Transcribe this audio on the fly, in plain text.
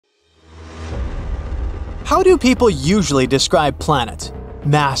How do people usually describe planets?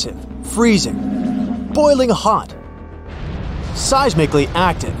 Massive, freezing, boiling hot, seismically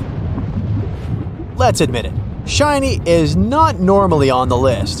active. Let's admit it, shiny is not normally on the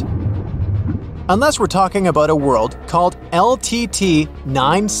list. Unless we're talking about a world called LTT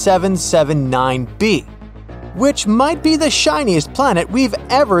 9779b, which might be the shiniest planet we've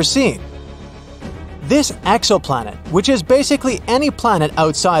ever seen. This exoplanet, which is basically any planet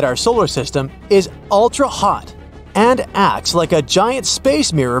outside our solar system, is ultra hot and acts like a giant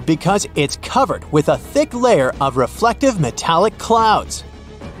space mirror because it's covered with a thick layer of reflective metallic clouds.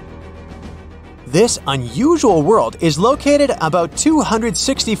 This unusual world is located about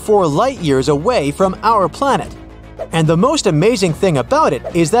 264 light-years away from our planet. And the most amazing thing about it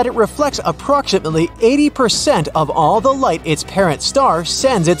is that it reflects approximately 80% of all the light its parent star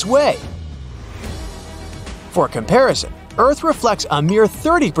sends its way. For comparison, Earth reflects a mere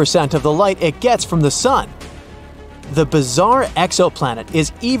 30% of the light it gets from the Sun. The bizarre exoplanet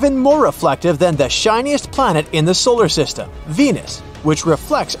is even more reflective than the shiniest planet in the solar system, Venus, which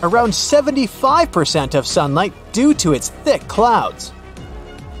reflects around 75% of sunlight due to its thick clouds.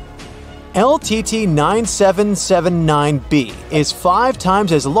 LTT 9779b is 5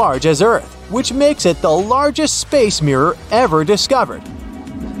 times as large as Earth, which makes it the largest space mirror ever discovered.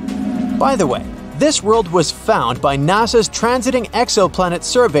 By the way, this world was found by NASA's Transiting Exoplanet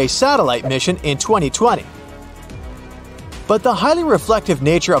Survey satellite mission in 2020. But the highly reflective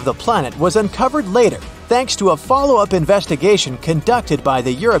nature of the planet was uncovered later thanks to a follow-up investigation conducted by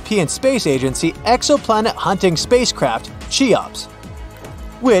the European Space Agency Exoplanet Hunting Spacecraft, CHEOPS,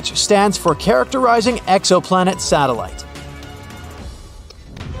 which stands for Characterizing Exoplanet Satellite.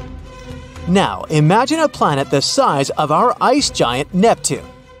 Now, imagine a planet the size of our ice giant Neptune.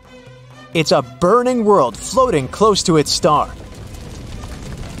 It's a burning world floating close to its star.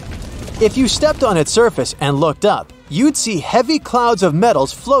 If you stepped on its surface and looked up, you'd see heavy clouds of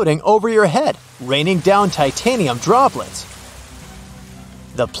metals floating over your head, raining down titanium droplets.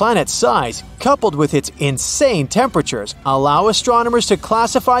 The planet's size, coupled with its insane temperatures, allow astronomers to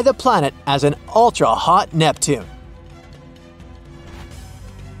classify the planet as an ultra-hot Neptune.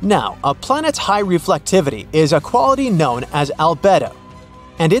 Now, a planet's high reflectivity is a quality known as albedo.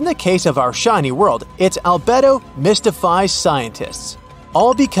 And in the case of our shiny world, its albedo mystifies scientists.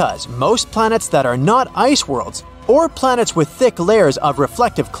 All because most planets that are not ice worlds, or planets with thick layers of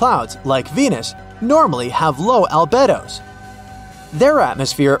reflective clouds like Venus, normally have low albedos. Their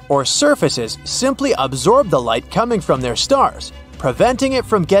atmosphere or surfaces simply absorb the light coming from their stars, preventing it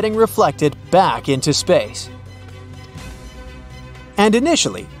from getting reflected back into space. And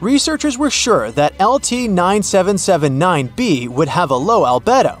initially, researchers were sure that LT 9779b would have a low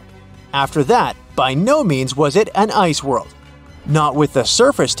albedo. After that, by no means was it an ice world. Not with the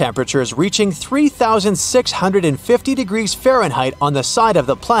surface temperatures reaching 3,650 degrees Fahrenheit on the side of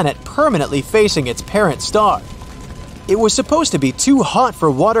the planet permanently facing its parent star. It was supposed to be too hot for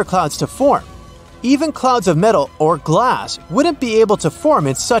water clouds to form. Even clouds of metal or glass wouldn't be able to form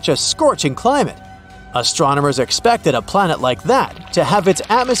in such a scorching climate. Astronomers expected a planet like that to have its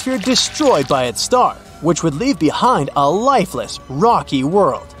atmosphere destroyed by its star, which would leave behind a lifeless, rocky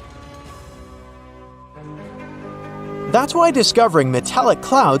world. That's why discovering metallic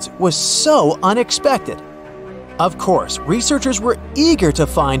clouds was so unexpected. Of course, researchers were eager to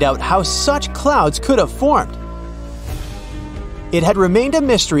find out how such clouds could have formed. It had remained a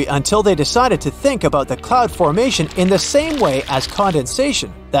mystery until they decided to think about the cloud formation in the same way as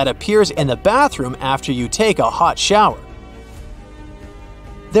condensation that appears in the bathroom after you take a hot shower.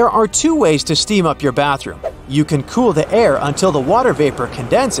 There are 2 ways to steam up your bathroom. You can cool the air until the water vapor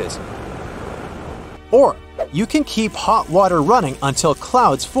condenses, or you can keep hot water running until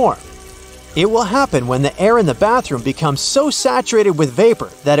clouds form. It will happen when the air in the bathroom becomes so saturated with vapor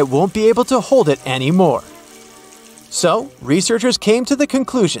that it won't be able to hold it anymore. So, researchers came to the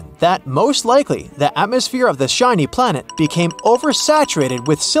conclusion that most likely the atmosphere of the shiny planet became oversaturated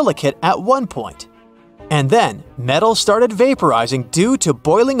with silicate at one point. And then, metal started vaporizing due to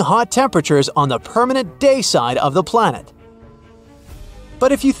boiling hot temperatures on the permanent day side of the planet.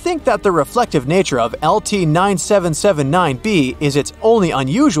 But if you think that the reflective nature of LT 9779b is its only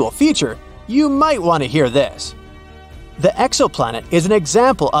unusual feature, you might want to hear this. The exoplanet is an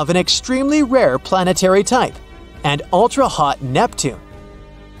example of an extremely rare planetary type, an ultra-hot Neptune.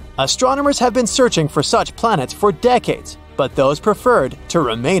 Astronomers have been searching for such planets for decades, but those preferred to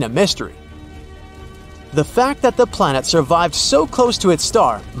remain a mystery. The fact that the planet survived so close to its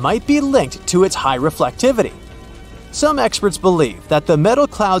star might be linked to its high reflectivity. Some experts believe that the metal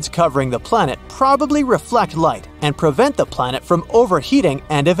clouds covering the planet probably reflect light and prevent the planet from overheating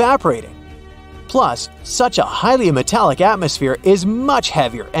and evaporating. Plus, such a highly metallic atmosphere is much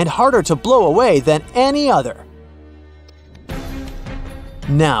heavier and harder to blow away than any other.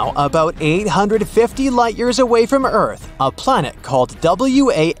 Now, about 850 light-years away from Earth, a planet called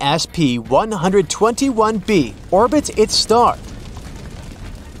WASP 121b orbits its star.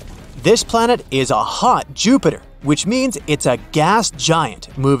 This planet is a hot Jupiter, which means it's a gas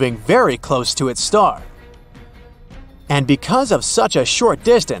giant moving very close to its star. And because of such a short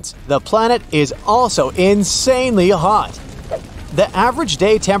distance, the planet is also insanely hot. The average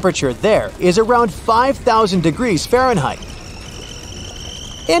day temperature there is around 5,000 degrees Fahrenheit.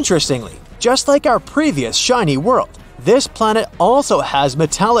 Interestingly, just like our previous shiny world, this planet also has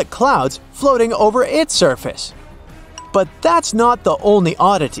metallic clouds floating over its surface. But that's not the only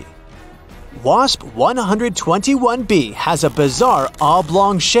oddity. WASP 121b has a bizarre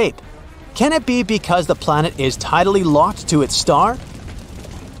oblong shape. Can it be because the planet is tidally locked to its star?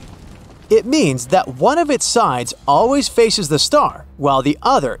 It means that one of its sides always faces the star, while the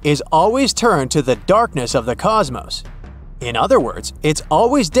other is always turned to the darkness of the cosmos. In other words, it's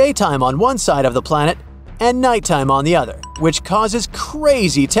always daytime on one side of the planet and nighttime on the other, which causes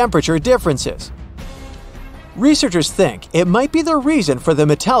crazy temperature differences. Researchers think it might be the reason for the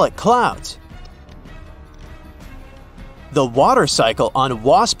metallic clouds. The water cycle on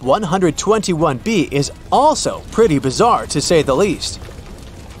WASP 121b is also pretty bizarre, to say the least.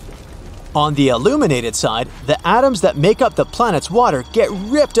 On the illuminated side, the atoms that make up the planet's water get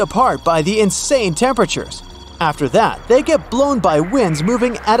ripped apart by the insane temperatures. After that, they get blown by winds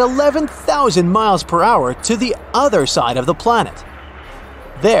moving at 11,000 miles per hour to the other side of the planet.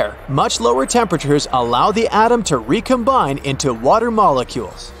 There, much lower temperatures allow the atom to recombine into water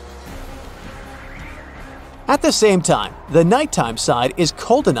molecules. At the same time, the nighttime side is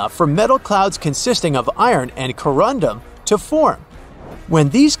cold enough for metal clouds consisting of iron and corundum to form. When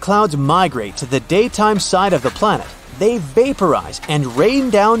these clouds migrate to the daytime side of the planet, they vaporize and rain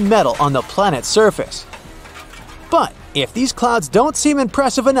down metal on the planet's surface. But if these clouds don't seem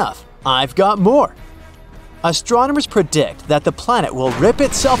impressive enough, I've got more. Astronomers predict that the planet will rip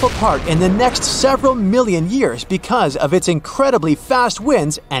itself apart in the next several million years because of its incredibly fast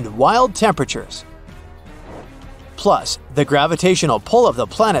winds and wild temperatures. Plus, the gravitational pull of the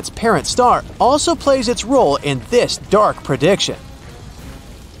planet's parent star also plays its role in this dark prediction.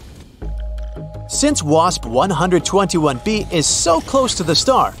 Since WASP 121b is so close to the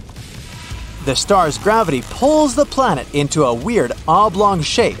star's gravity pulls the planet into a weird oblong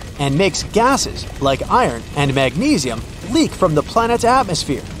shape and makes gases like iron and magnesium leak from the planet's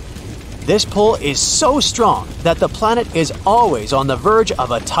atmosphere. This pull is so strong that the planet is always on the verge of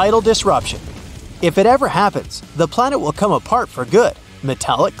a tidal disruption. If it ever happens, the planet will come apart for good,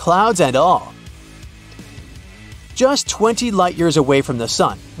 metallic clouds and all. Just 20 light-years away from the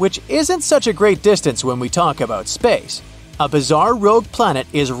Sun, which isn't such a great distance when we talk about space, a bizarre rogue planet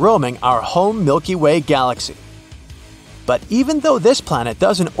is roaming our home Milky Way galaxy. But even though this planet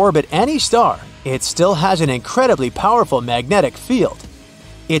doesn't orbit any star, it still has an incredibly powerful magnetic field.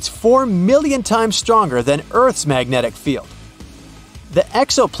 It's 4 million times stronger than Earth's magnetic field. The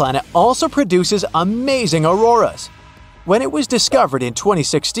exoplanet also produces amazing auroras. When it was discovered in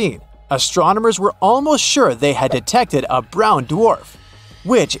 2016, astronomers were almost sure they had detected a brown dwarf,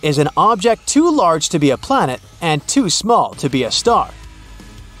 which is an object too large to be a planet and too small to be a star.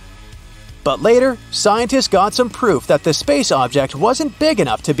 But later, scientists got some proof that the space object wasn't big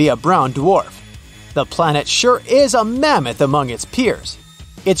enough to be a brown dwarf. The planet sure is a mammoth among its peers.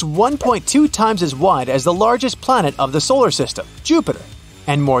 It's 1.2 times as wide as the largest planet of the solar system, Jupiter,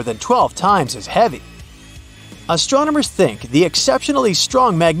 and more than 12 times as heavy. Astronomers think the exceptionally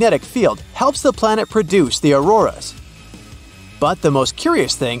strong magnetic field helps the planet produce the auroras. But the most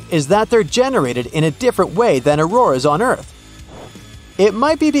curious thing is that they're generated in a different way than auroras on Earth. It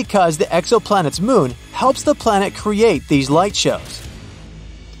might be because the exoplanet's moon helps the planet create these light shows.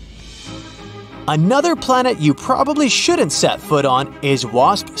 Another planet you probably shouldn't set foot on is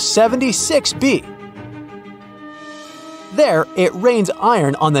WASP 76b. There, it rains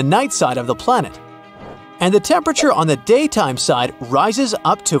iron on the night side of the planet, and the temperature on the daytime side rises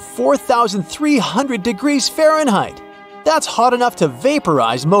up to 4,300 degrees Fahrenheit. That's hot enough to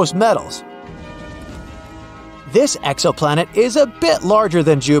vaporize most metals. This exoplanet is a bit larger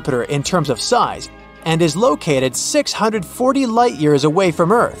than Jupiter in terms of size and is located 640 light-years away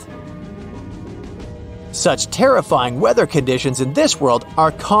from Earth. Such terrifying weather conditions in this world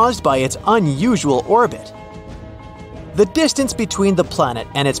are caused by its unusual orbit. The distance between the planet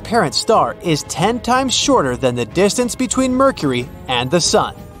and its parent star is 10 times shorter than the distance between Mercury and the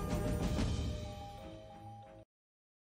Sun.